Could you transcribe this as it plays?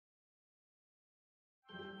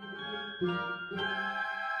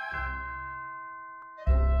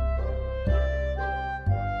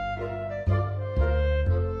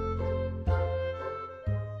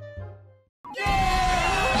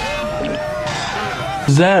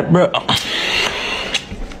That, bro.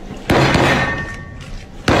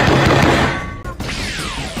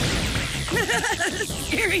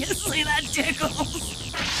 Seriously, that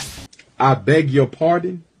tickles. I beg your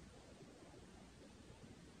pardon?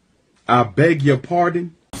 I beg your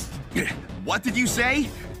pardon? What did you say?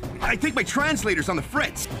 I think my translator's on the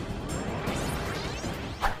fritz.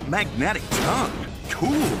 Magnetic tongue.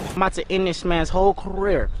 Cool. I'm about to end this man's whole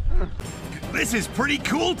career. This is pretty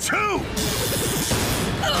cool, too!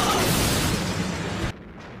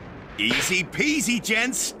 Easy peasy,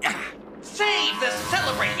 gents. Save the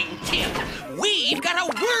celebrating tip. We've got a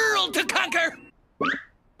world to conquer.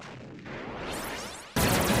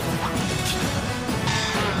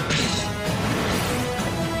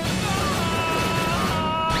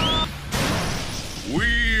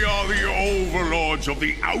 We are the overlords of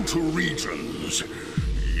the outer regions.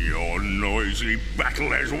 Your noisy battle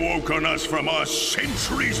has woken us from our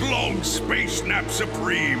centuries-long space nap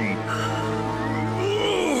supreme.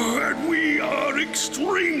 And we are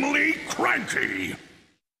extremely cranky.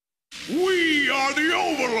 We are the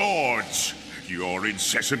overlords. Your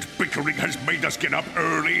incessant bickering has made us get up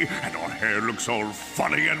early, and our hair looks all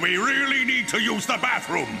funny, and we really need to use the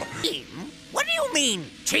bathroom. What do you mean,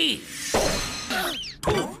 tea?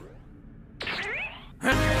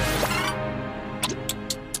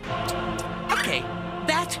 Okay,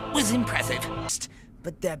 that was impressive.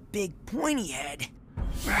 But that big pointy head.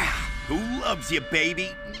 Who loves you, baby?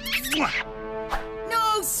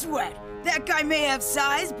 No sweat. That guy may have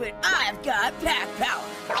size, but I've got pack power.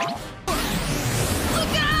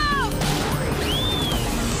 Look out!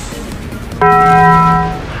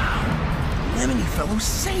 Lemony Fellow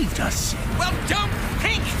saved us. Well, don't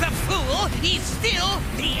think the fool. He's still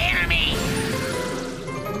the enemy.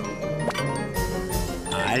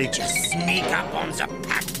 I'll just sneak up on the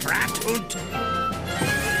pack brat und...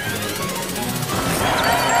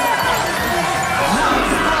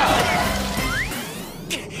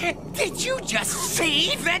 Did you just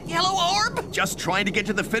see that yellow orb? Just trying to get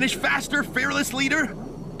to the finish faster, fearless leader?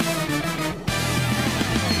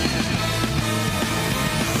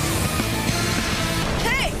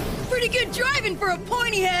 Hey, pretty good driving for a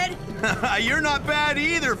pointy head. You're not bad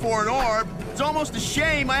either for an orb. It's almost a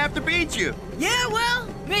shame I have to beat you. Yeah, well,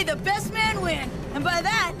 may the best man win. And by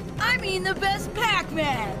that, I mean the best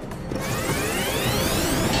pac-man.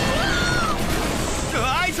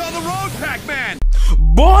 Eyes on the road, Pac-Man!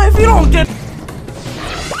 Boy, if you don't get...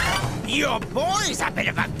 Your boy's a bit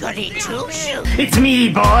of a goody two-shoe. It's me,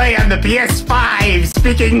 boy, on the PS5,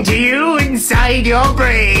 speaking to you inside your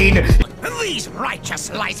brain. These righteous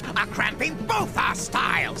lights are cramping both our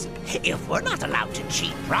styles. If we're not allowed to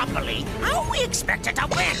cheat properly, how are we expected to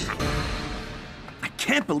win? I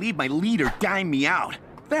can't believe my leader dimed me out.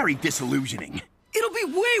 Very disillusioning. It'll be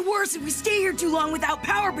way worse if we stay here too long without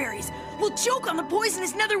power berries. We'll choke on the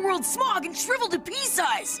poisonous netherworld smog and shrivel to pea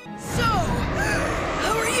size. So,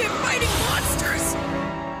 how are you fighting monsters?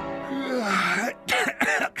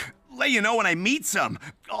 Let you know when I meet some.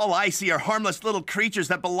 All I see are harmless little creatures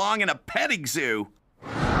that belong in a petting zoo.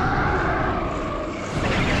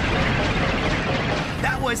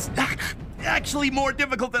 That was actually more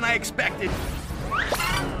difficult than I expected.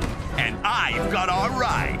 And I've got our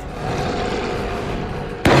ride.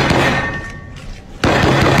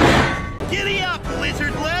 Giddy up,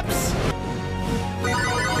 lizard lips!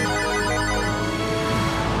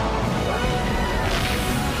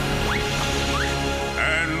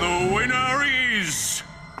 And the winner is...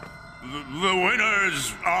 The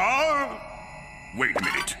winners are... Wait a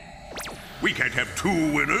minute. We can't have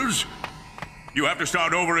two winners. You have to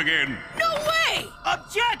start over again. No way!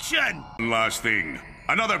 Objection! Last thing.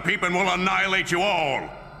 Another peepin' will annihilate you all.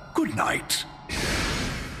 Good night.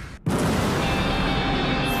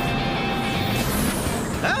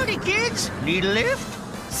 Howdy, kids. Need a lift?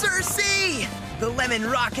 Cersei! The lemon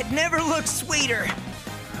rocket never looked sweeter.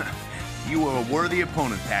 You are a worthy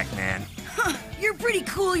opponent, Pac-Man. Huh, you're pretty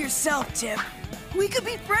cool yourself, Tip. We could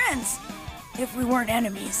be friends, if we weren't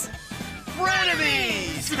enemies.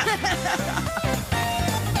 Frenemies!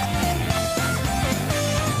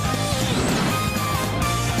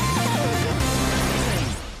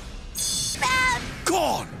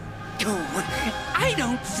 Gone! Oh, I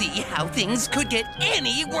don't see how things could get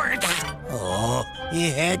any worse. Oh, he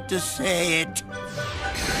had to say it.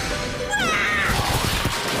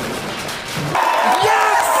 Yeah!